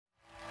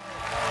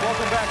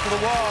back to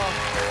the wall.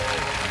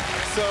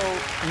 So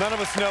none of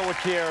us know what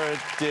Kieara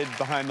did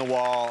behind the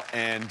wall,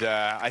 and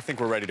I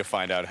think we're ready to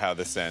find out how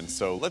this ends.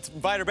 So let's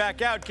invite her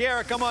back out.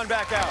 Kieara, come on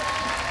back out.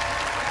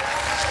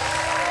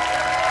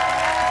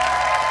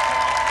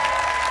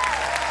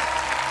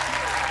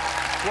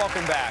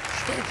 Welcome back.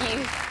 Thank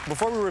you.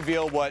 Before we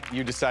reveal what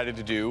you decided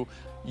to do,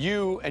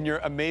 you and your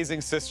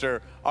amazing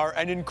sister are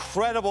an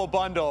incredible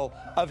bundle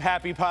of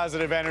happy,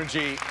 positive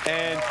energy,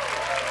 and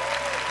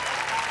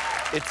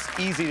it's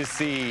easy to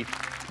see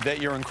that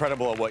you're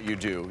incredible at what you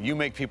do. You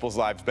make people's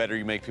lives better,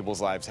 you make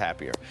people's lives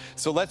happier.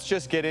 So let's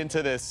just get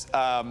into this.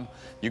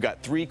 You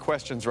got 3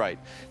 questions right.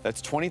 That's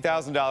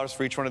 $20,000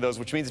 for each one of those,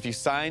 which means if you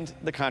signed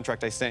the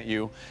contract I sent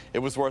you, it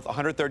was worth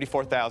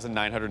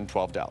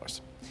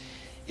 $134,912.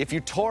 If you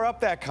tore up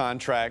that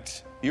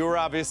contract, you were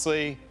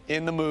obviously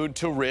in the mood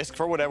to risk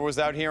for whatever was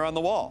out here on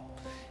the wall.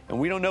 And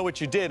we don't know what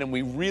you did, and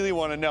we really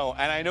want to know.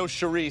 And I know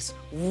Sheriese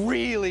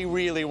really,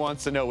 really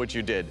wants to know what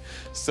you did.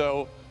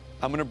 So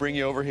I'm going to bring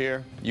you over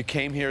here. You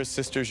came here as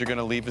sisters. You're going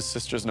to leave as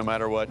sisters no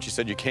matter what. You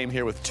said you came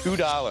here with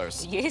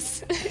 $2.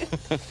 Yes.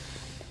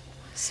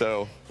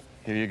 So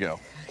here you go.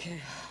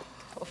 Okay.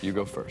 You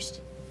go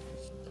first.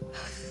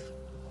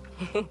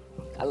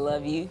 I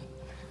love you.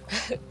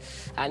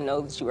 I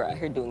know that you are out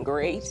here doing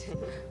great.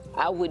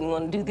 I wouldn't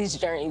want to do this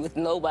journey with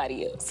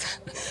nobody else.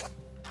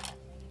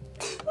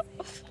 It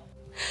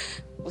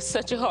was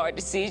such a hard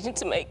decision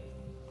to make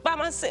by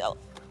myself.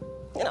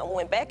 And I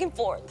went back and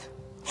forth.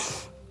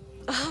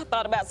 I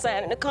thought about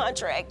signing a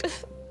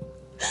contract.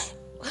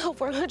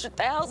 Over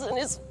 100,000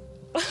 is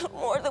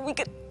more than we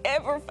could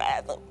ever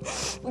fathom.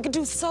 We could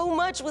do so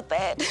much with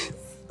that.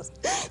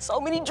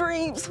 So many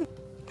dreams.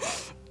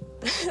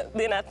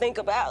 Then I think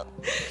about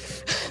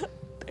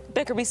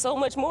there could be so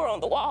much more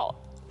on the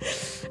wall.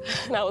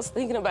 And I was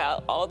thinking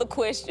about all the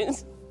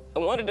questions.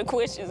 And one of the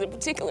questions in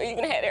particular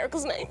even had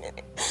Erica's name in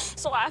it.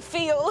 So I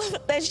feel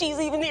that she's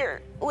even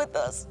here with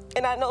us.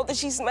 And I know that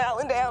she's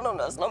smiling down on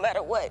us no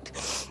matter what.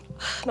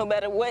 No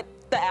matter what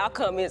the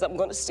outcome is, I'm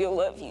gonna still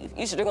love you.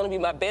 You're still gonna be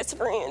my best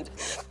friend.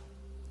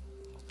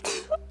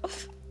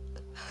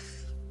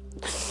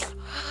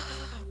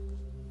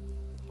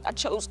 I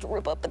chose to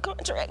rip up the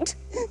contract.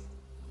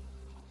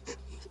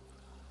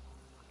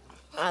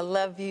 I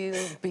love you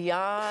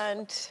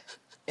beyond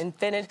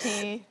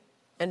infinity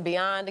and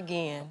beyond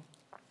again.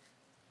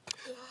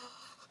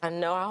 I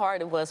know how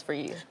hard it was for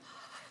you.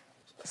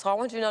 So I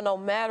want you to know, no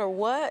matter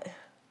what,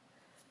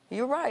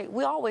 you're right,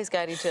 we always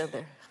got each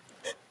other.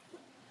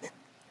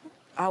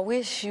 I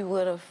wish you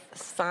would have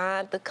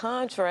signed the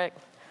contract.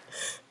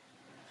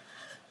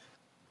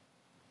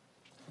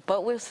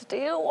 But we're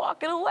still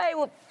walking away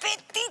with $50,000.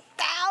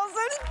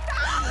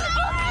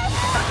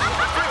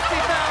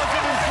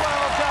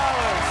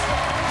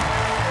 $50,012.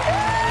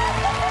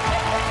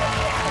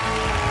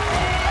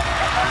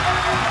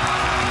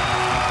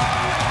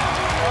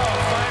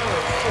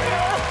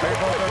 Are you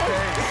both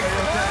okay?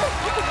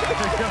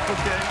 Are you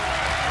okay?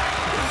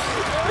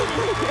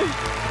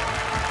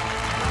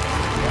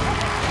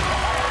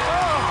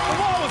 Oh, the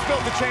wall was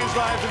built to change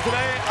lives, and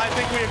today I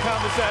think we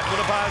accomplished that with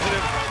a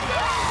positive.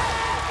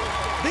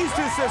 These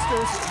 2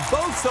 sisters,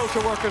 both social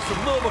workers from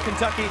Louisville,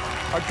 Kentucky,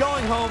 are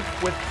going home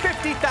with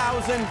 $50,012.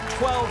 Thank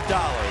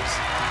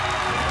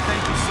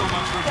you so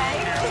much for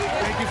being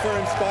here. Thank you for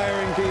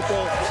inspiring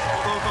people,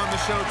 both on the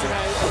show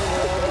tonight and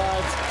in our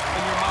lives. And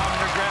your mom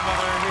and your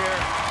grandmother are here.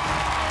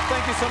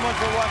 Thank you so much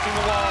for watching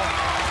The Wall.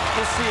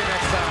 We'll see you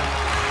next time.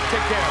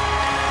 Take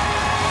care.